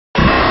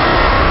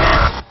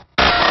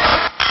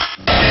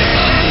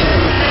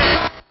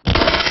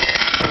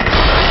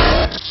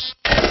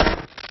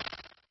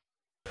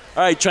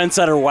All right,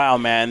 Trendsetter, wow,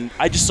 man.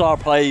 I just saw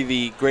probably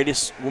the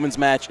greatest women's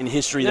match in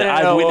history that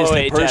I've witnessed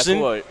in person.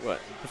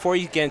 Jeff, before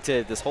you get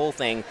into this whole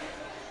thing,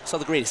 I saw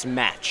the greatest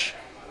match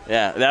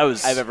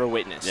I've ever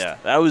witnessed. Yeah,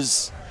 that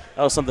was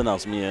something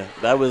else, Mia.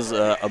 That was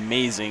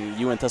amazing.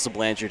 You and Tessa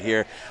Blanchard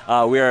here.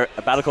 We are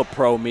at Battle Club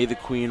Pro, May the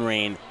Queen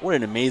reign. What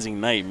an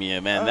amazing night, Mia,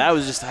 man. That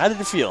was just, how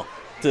did it feel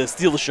to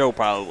steal the show,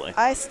 probably?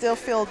 I still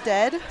feel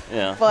dead.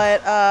 Yeah.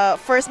 But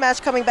first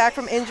match coming back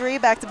from injury,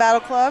 back to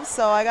Battle Club,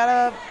 so I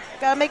gotta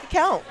make it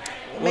count,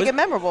 make it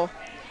memorable.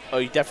 Oh,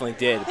 you definitely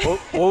did.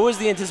 What was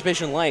the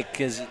anticipation like?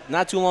 Because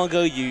not too long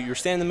ago, you were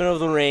standing in the middle of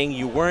the ring.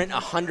 You weren't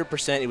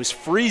 100%. It was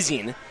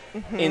freezing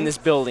in this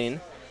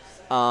building.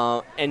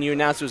 And you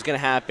announced it was going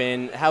to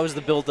happen. How was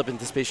the build-up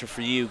anticipation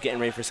for you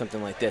getting ready for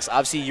something like this?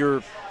 Obviously,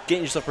 you're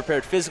getting yourself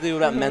prepared physically. What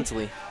about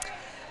mentally?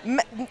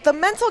 The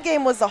mental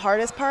game was the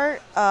hardest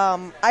part.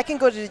 I can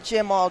go to the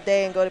gym all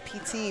day and go to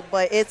PT,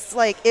 but it's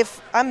like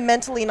if I'm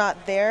mentally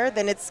not there,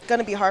 then it's going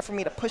to be hard for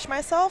me to push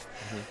myself.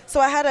 So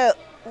I had to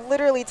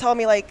literally tell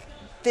me, like,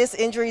 this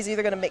injury is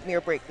either going to make me or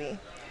break me,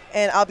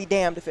 and I'll be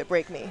damned if it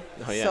break me.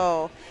 Oh, yeah.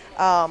 So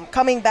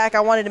coming back, I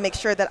wanted to make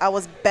sure that I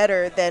was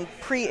better than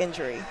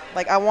pre-injury.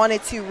 Like, I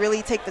wanted to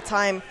really take the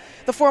time,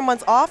 the 4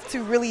 months off,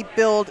 to really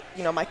build,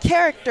 you know, my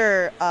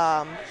character,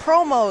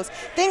 promos,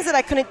 things that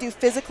I couldn't do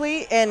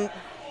physically, and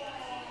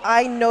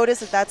I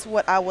noticed that that's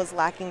what I was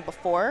lacking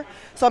before.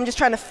 So I'm just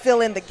trying to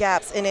fill in the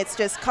gaps, and it's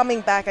just coming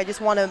back. I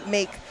just want to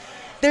make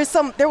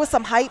there was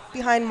some hype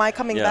behind my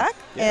coming back,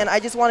 and I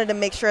just wanted to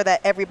make sure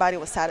that everybody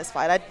was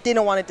satisfied. I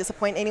didn't want to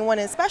disappoint anyone,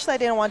 and especially I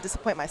didn't want to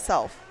disappoint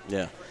myself.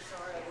 Yeah.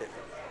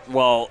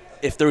 Well,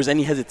 if there was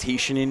any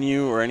hesitation in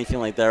you or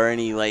anything like that, or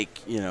any, like,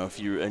 you know, if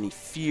you any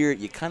fear,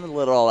 you kind of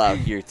let it all out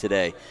here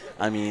today.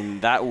 I mean,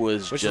 that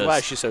was Which is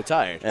why she's so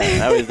tired.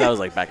 Yeah, that was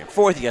like back and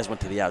forth. You guys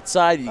went to the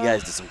outside. You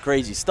guys did some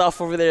crazy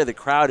stuff over there. The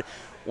crowd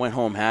went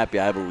home happy,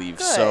 I believe.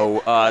 Good.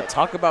 So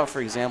talk about,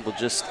 for example,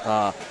 just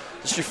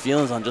your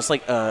feelings on just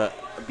like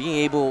being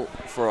able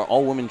for an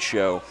all-women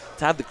show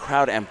to have the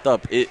crowd amped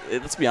up.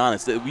 Let's be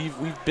honest,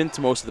 we've been to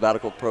most of the Battle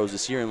Club Pros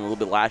this year and a little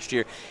bit last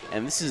year,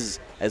 and this is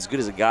as good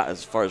as it got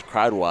as far as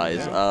crowd-wise.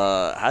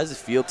 Yeah. How does it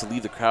feel to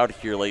leave the crowd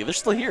here? Like, they're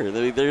still here.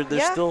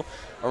 They're still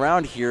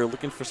around here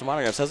looking for some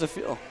autographs. How does it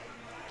feel?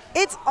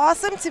 It's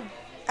awesome to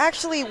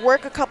actually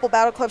work a couple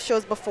Battle Club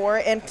shows before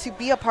and to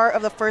be a part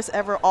of the first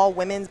ever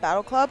all-women's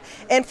Battle Club,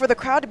 and for the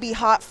crowd to be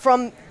hot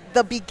from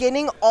the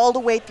beginning all the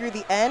way through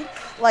the end.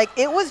 Like,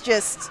 it was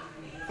just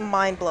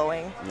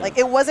mind-blowing. Yeah. Like,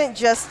 it wasn't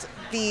just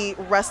the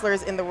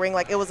wrestlers in the ring,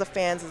 like, it was the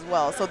fans as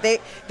well. So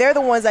they're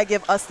the ones that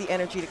give us the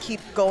energy to keep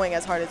going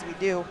as hard as we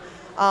do.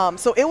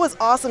 So it was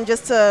awesome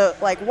just to,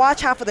 like,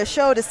 watch half of the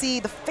show, to see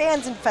the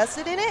fans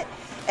invested in it.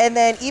 And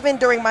then even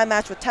during my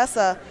match with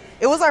Tessa,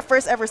 it was our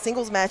first ever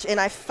singles match, and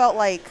I felt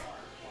like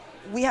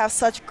we have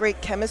such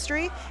great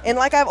chemistry. And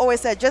like I've always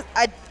said,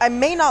 I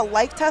may not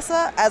like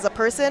Tessa as a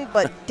person,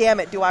 but damn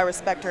it, do I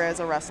respect her as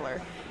a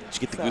wrestler.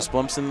 Did you get the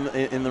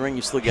goosebumps in the ring?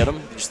 You still get them?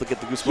 Did you still get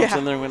the goosebumps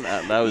in the ring?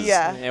 That was it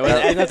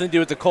had nothing to do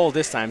with the cold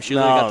this time. She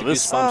literally got the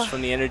goosebumps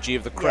from the energy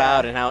of the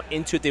crowd and how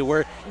into it they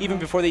were, even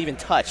before they even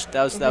touched.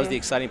 That was the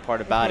exciting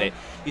part about it.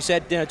 You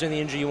said during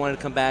the injury you wanted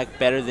to come back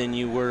better than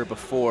you were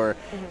before.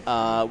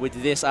 With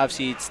this,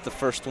 obviously, it's the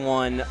first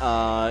one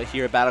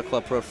here at Battle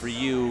Club Pro for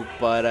you,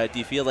 but do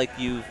you feel like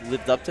you've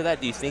lived up to that?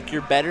 Do you think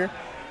you're better?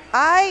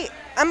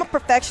 I'm a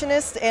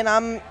perfectionist, and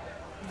I'm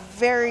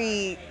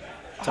very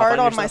hard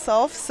on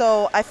myself,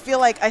 so I feel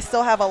like I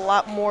still have a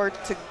lot more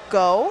to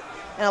go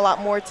and a lot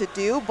more to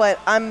do, but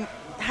I'm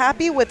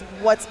happy with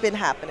what's been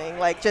happening.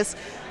 Like, just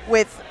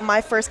with my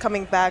first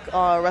coming back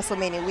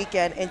WrestleMania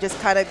weekend and just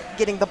kind of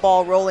getting the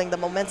ball rolling, the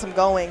momentum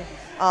going,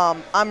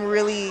 I'm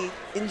really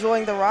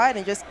enjoying the ride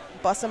and just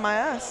busting my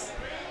ass.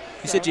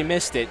 You said you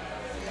missed it.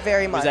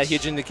 Very much. Was that a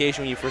huge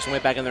indication when you first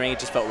went back in the ring it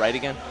just felt right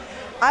again?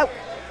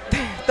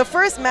 The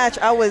first match,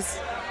 I was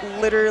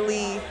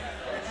literally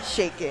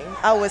shaking.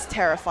 I was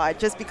terrified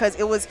just because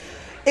it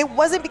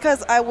wasn't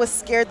because I was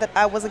scared that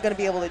I wasn't going to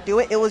be able to do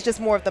it. It was just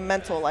more of the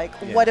mental, like,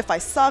 what if I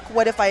suck?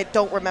 What if I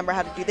don't remember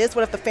how to do this?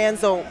 What if the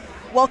fans don't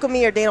welcome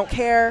me or they don't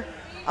care?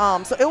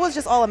 So it was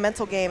just all a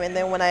mental game. And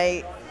then when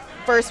I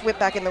first went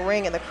back in the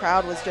ring and the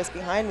crowd was just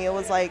behind me, it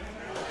was like,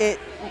 it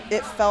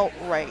felt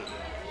right.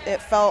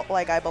 It felt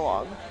like I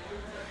belonged.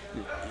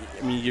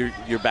 I mean,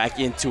 you're back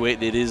into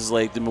it. It is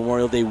like the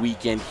Memorial Day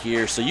weekend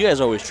here, so you guys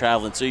are always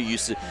traveling, so you're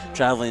used to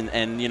traveling.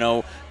 And, you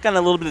know, kind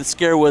of a little bit of the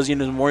scare was, you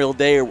know, Memorial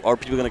Day, are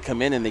people going to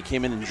come in? And they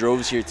came in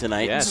droves here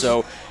tonight. Yes.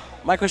 So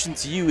my question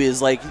to you is,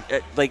 like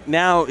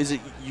now, is it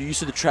you used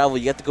to the travel?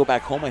 You got to go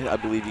back home, I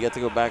believe. You got to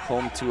go back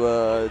home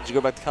to did you go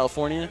back to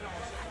California?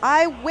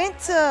 I went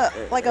to,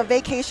 like, a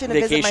vacation to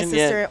visit my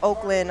sister in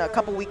Oakland a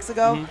couple weeks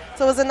ago.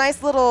 So it was a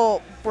nice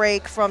little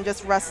break from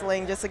just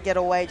wrestling, just to get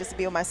away, just to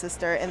be with my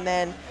sister. And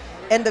then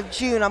end of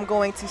June, I'm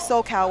going to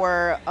SoCal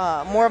where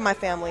more of my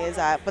family is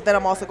at, but then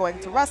I'm also going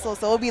to wrestle.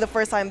 So it'll be the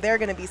first time they're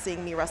going to be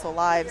seeing me wrestle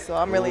live. So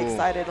I'm really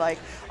excited. Like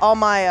all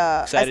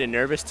my excited and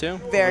nervous too.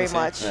 Very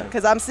much,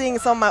 because I'm seeing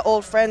some of my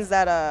old friends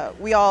that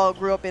we all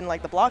grew up in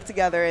like the block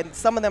together, and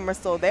some of them are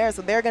still there.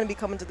 So they're going to be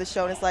coming to the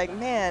show, and it's like,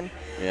 man,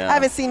 I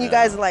haven't seen you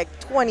guys in like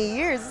 20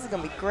 years. This is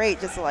going to be great,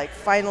 just to like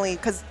finally,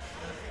 because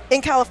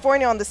in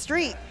California on the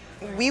street,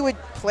 we would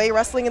play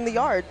wrestling in the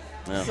yard.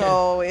 Yeah.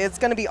 So it's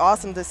going to be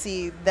awesome to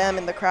see them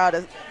in the crowd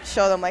to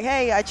show them like,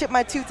 hey, I chipped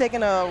my tooth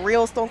taking a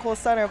real Stone Cold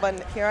Stunner,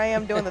 but here I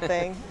am doing the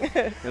thing.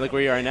 And look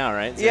where you are now,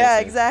 right? Yeah,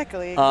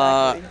 exactly.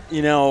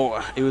 You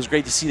know, it was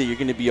great to see that you're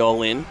going to be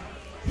all in.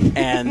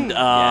 And,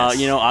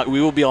 you know,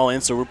 we will be all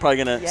in, so we're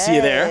probably going to see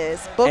you there.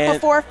 Book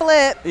before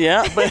Flip.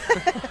 Yeah, but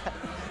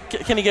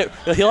can he get?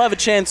 He'll have a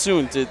chance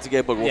soon to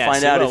get booked. We'll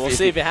find out. We'll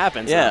see if it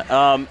happens.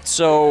 Yeah.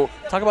 So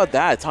talk about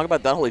that. Talk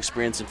about that whole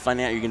experience and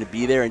finding out you're going to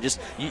be there, and just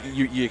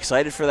you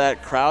excited for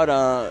that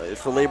crowd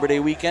for Labor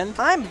Day weekend?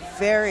 I'm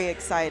very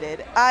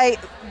excited.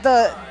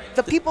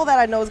 The people that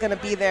I know is going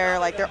to be there,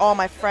 like they're all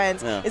my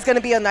friends. Yeah. It's going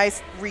to be a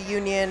nice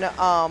reunion.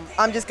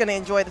 I'm just going to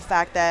enjoy the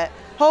fact that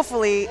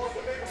hopefully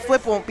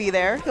Flip won't be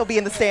there. He'll be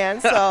in the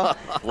stands, so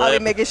I'll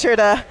be making sure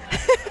to.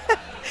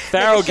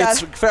 Pharaoh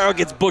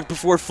gets booked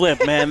before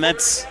Flip, man.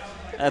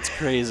 That's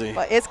crazy.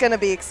 But it's going to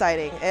be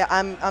exciting.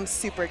 I'm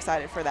super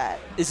excited for that.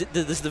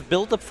 Does the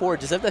build up for it,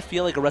 does that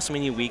feel like a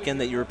WrestleMania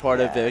weekend that you were part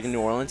of in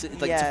New Orleans? It's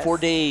a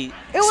 4-day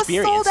experience. It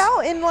was sold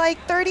out in like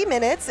 30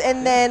 minutes,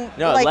 and then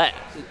like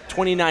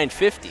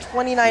 $29.50.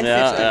 $29.50.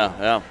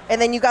 Yeah.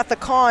 And then you got the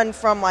con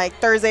from like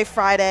Thursday,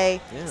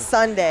 Friday,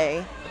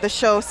 Sunday, the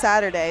show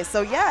Saturday.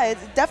 So yeah, it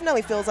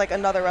definitely feels like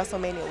another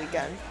WrestleMania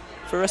weekend.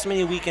 For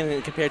WrestleMania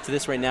weekend compared to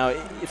this right now,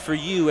 for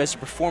you as a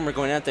performer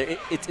going out there,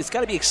 it's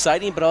got to be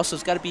exciting, but also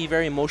it's got to be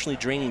very emotionally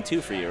draining too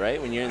for you, right?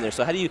 When you're in there,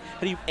 so how do you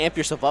amp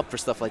yourself up for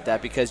stuff like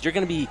that? Because you're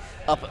going to be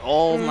up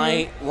all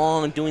night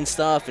long doing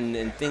stuff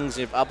and things,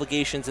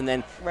 obligations, and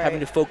then having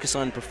to focus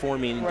on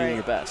performing and doing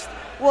your best.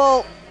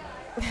 Well,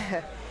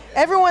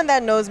 everyone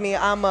that knows me,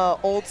 I'm a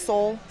old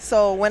soul.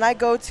 So when I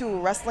go to a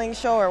wrestling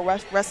show or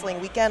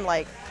wrestling weekend,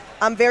 like,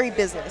 I'm very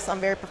business. I'm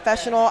very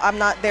professional. I'm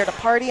not there to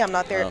party. I'm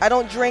not there. I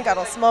don't drink. I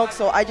don't smoke.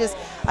 So I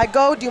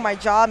go do my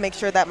job, make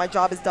sure that my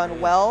job is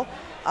done well,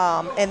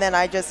 and then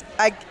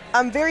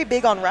I'm very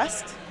big on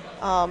rest.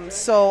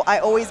 So I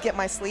always get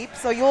my sleep.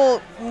 So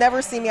you'll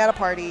never see me at a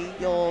party.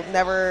 You'll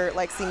never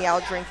like see me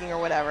out drinking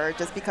or whatever,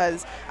 just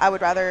because I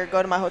would rather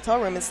go to my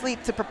hotel room and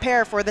sleep to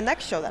prepare for the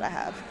next show that I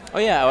have. Oh,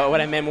 yeah.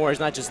 What I meant more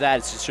is not just that.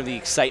 It's just from the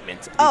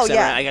excitement.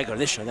 Yeah. I got to go to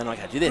this show, then I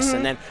got to do this,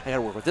 and then I got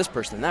to work with this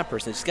person and that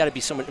person. It's just got to be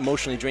somewhat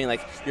emotionally draining.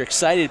 Like, you're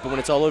excited, but when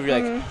it's all over, you're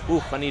like,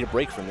 ooh, I need a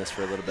break from this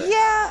for a little bit.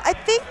 Yeah, I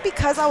think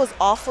because I was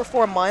off for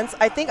 4 months,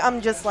 I think I'm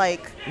just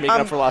like... Making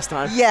up for lost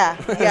time? Yeah.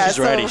 She's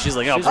ready. She's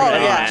like, bring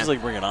it on. She's like,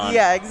 bring it on.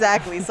 Yeah,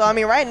 exactly. So, I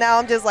mean, right now,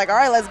 I'm just like, all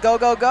right, let's go.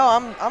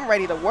 I'm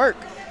ready to work.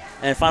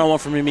 And final one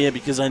for me, Mia,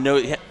 because I know,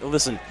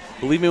 listen,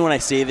 believe me when I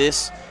say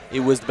this, it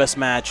was the best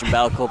match in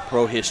Battle Club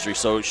Pro history,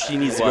 so she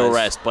needs to go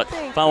rest. But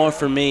final one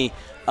for me,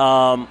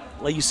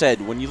 like you said,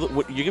 when you're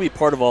going to be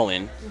part of All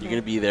In, you're going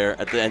to be there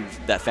at the end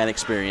of that fan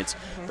experience.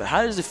 But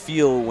how does it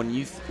feel when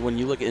you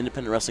look at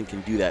independent wrestling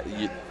can do that?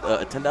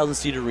 A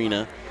 10,000-seat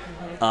arena,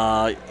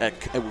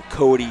 with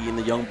Cody and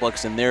the Young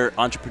Bucks and their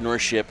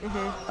entrepreneurship,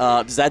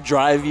 does that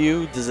drive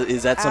you?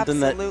 Is that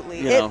something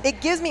Absolutely. that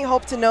it gives me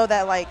hope to know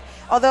that, like,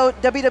 although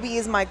WWE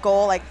is my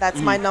goal, like that's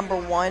my number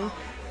one,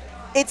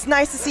 it's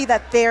nice to see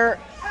that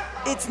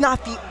it's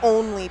not the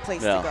only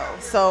place to go.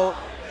 So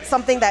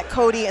something that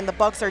Cody and the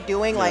Bucks are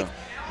doing, like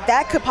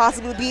that could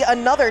possibly be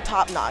another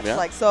top notch.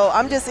 Like, so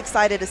I'm just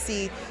excited to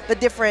see the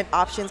different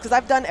options, because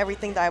I've done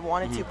everything that I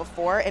wanted to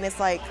before, and it's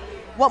like,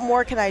 what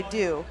more can I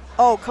do?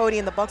 Oh, Cody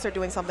and the Bucks are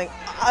doing something.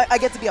 I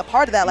get to be a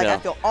part of that. Like, I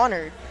feel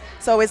honored.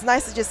 So it's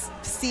nice to just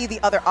see the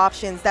other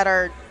options that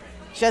are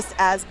just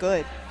as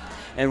good.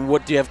 And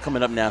what do you have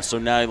coming up now? So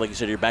now, like you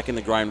said, you're back in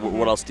the grind.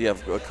 What else do you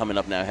have coming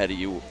up now ahead of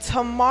you?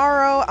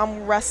 Tomorrow,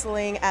 I'm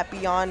wrestling at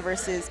Beyond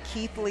versus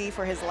Keith Lee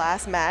for his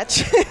last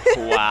match.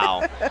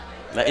 Wow.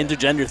 That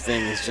intergender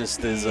thing is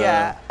just as...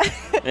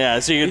 Yeah.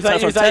 So you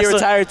thought you were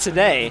retired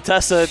today.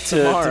 Tessa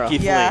to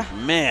Keith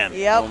Lee. Man.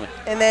 Yep. Oh, man.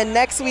 And then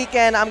next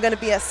weekend, I'm going to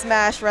be at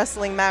Smash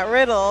wrestling Matt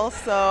Riddle,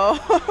 so...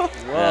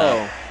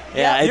 Whoa.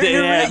 Yeah,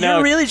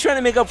 you're really trying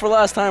to make up for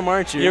last time,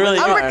 aren't you?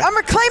 I'm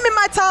reclaiming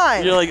my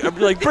time. You're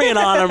like, bring it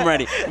on, I'm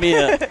ready.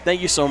 Mia,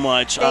 thank you so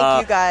much.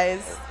 Thank you,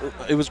 guys.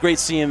 It was great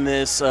seeing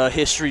this.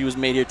 History was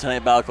made here tonight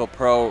at Battle Club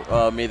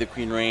Pro. May the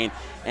Queen reign.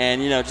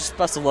 And, just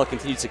best of luck,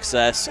 continued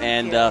success,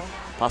 and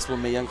possible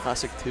Mae Young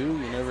Classic 2. You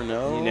never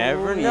know. You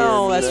never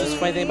know. That's what's the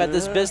funny thing about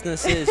this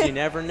business is you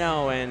never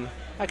know. And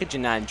how could you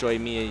not enjoy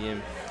Mia?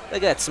 Look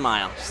at that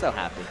smile. So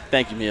happy.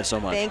 Thank you, Mia, so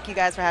much. Thank you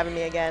guys for having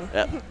me again.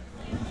 Yep.